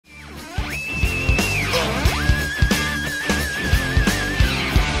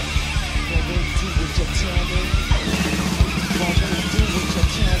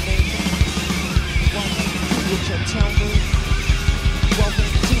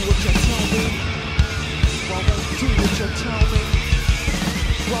tell me.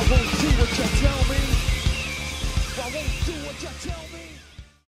 I won't do what you tell me. I won't do what you tell me.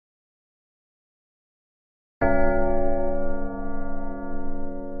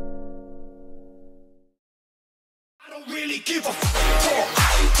 I don't really give a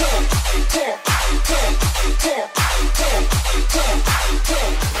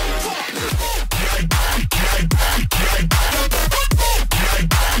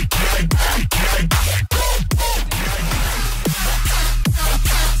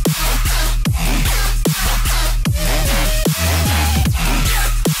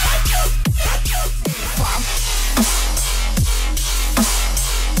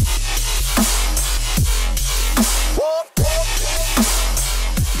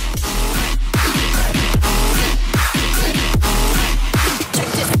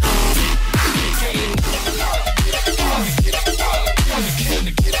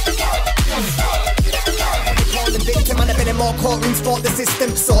courtroom, sport the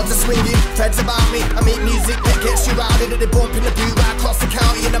system, swords are swinging, threads about me. I make music that gets you routed, at the bump in the boot right across the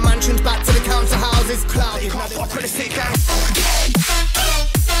county, in the mansions back to the council houses, cloudy. Now they fuck with the sit down.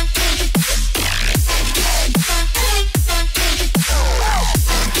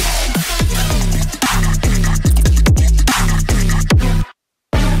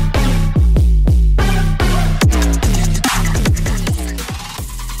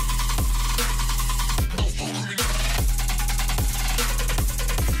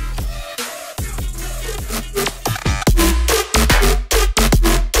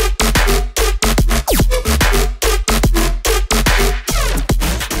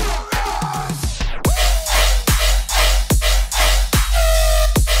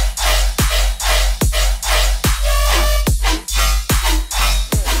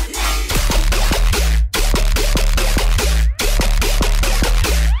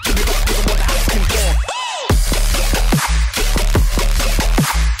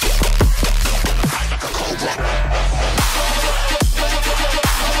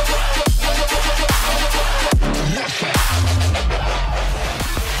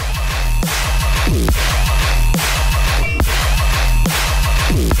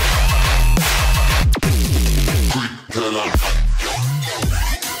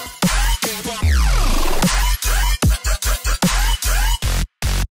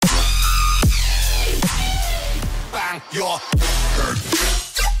 Your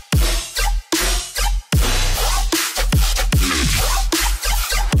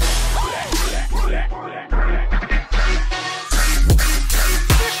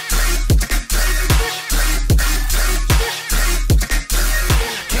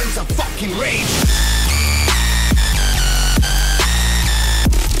Kings of fucking rage.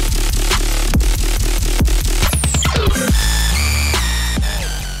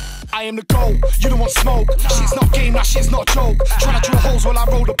 I am the goal, you don't want smoke. Shit's not game, that shit's not joke. Tryna drill holes while I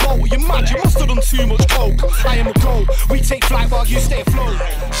roll the boat. You mad, you must have done too much coke. I am the goal, we take flight while you stay afloat.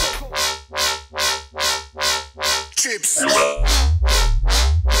 Chips.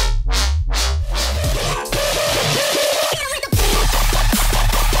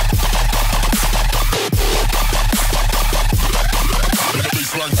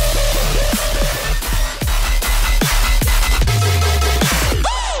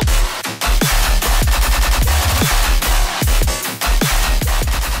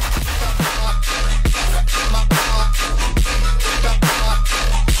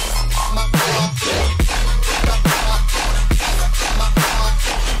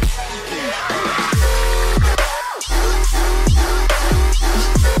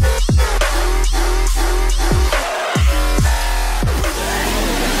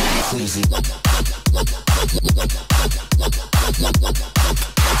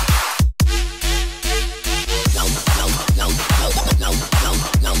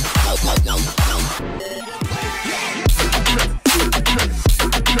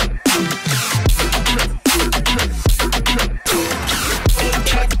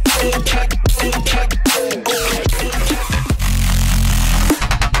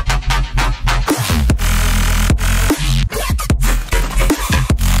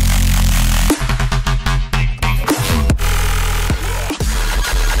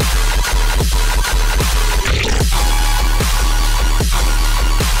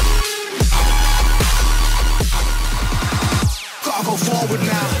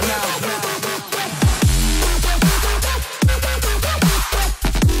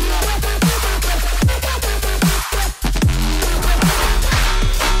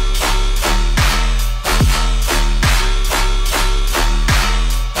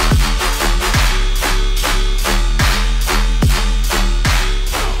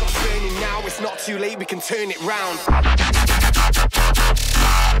 too late, we can turn it round.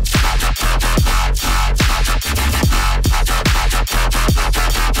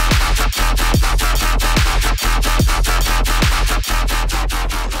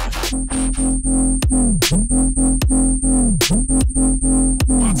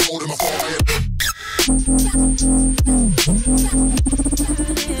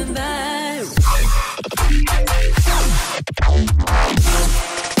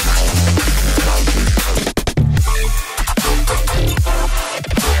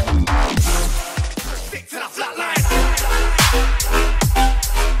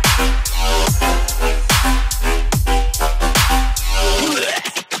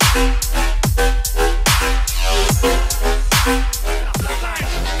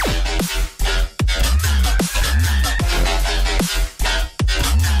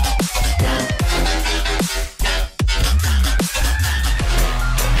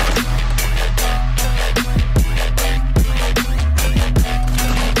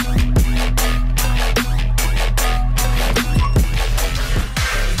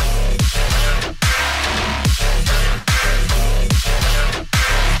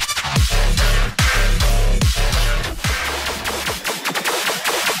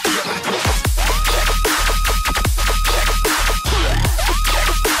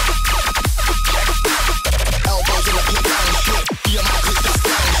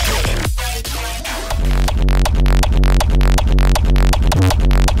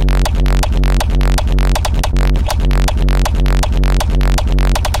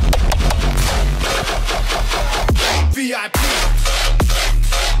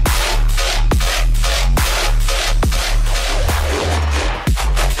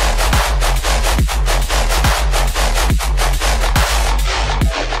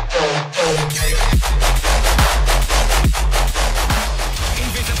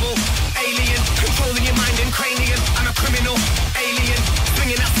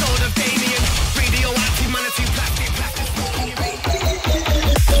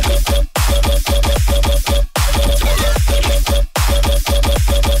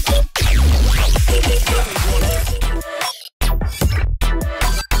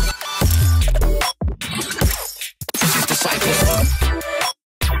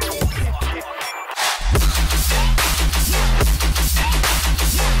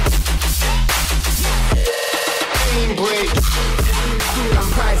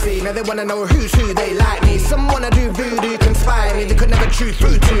 Now they wanna know who's who, they like me. Some wanna do voodoo, conspire me. They could never chew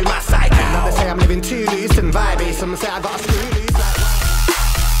through to my psyche. Now they say I'm living too loose and vibey. Some say I got a screw loose like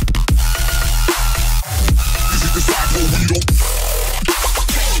this is the cycle we don't.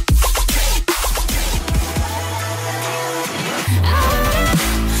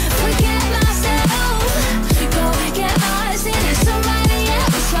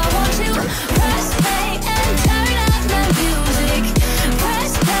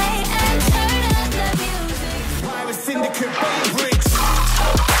 Syndicate bricks.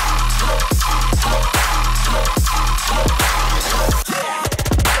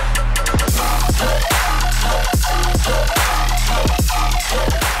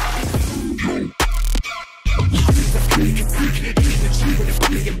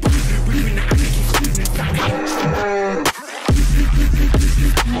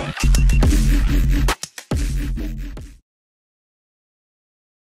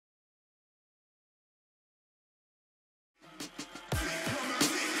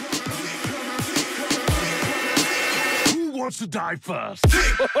 Wants to die first? Fire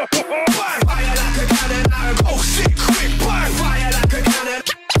like a cannon, oh shit, quick, burn. Fire like a cannon,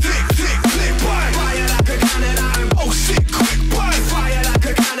 tick, tick, flick, burn. Fire like a cannon, oh shit, quick, burn. Fire like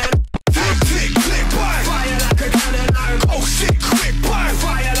a cannon, tick, tick, flick, burn. Fire like a cannon, oh shit, quick, burn.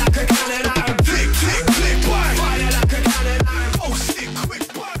 Fire like a cannon, tick, tick, flick, burn. Fire like a cannon, oh shit, quick,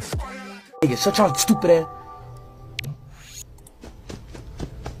 burn. You're such a stupid ass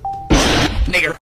nigger.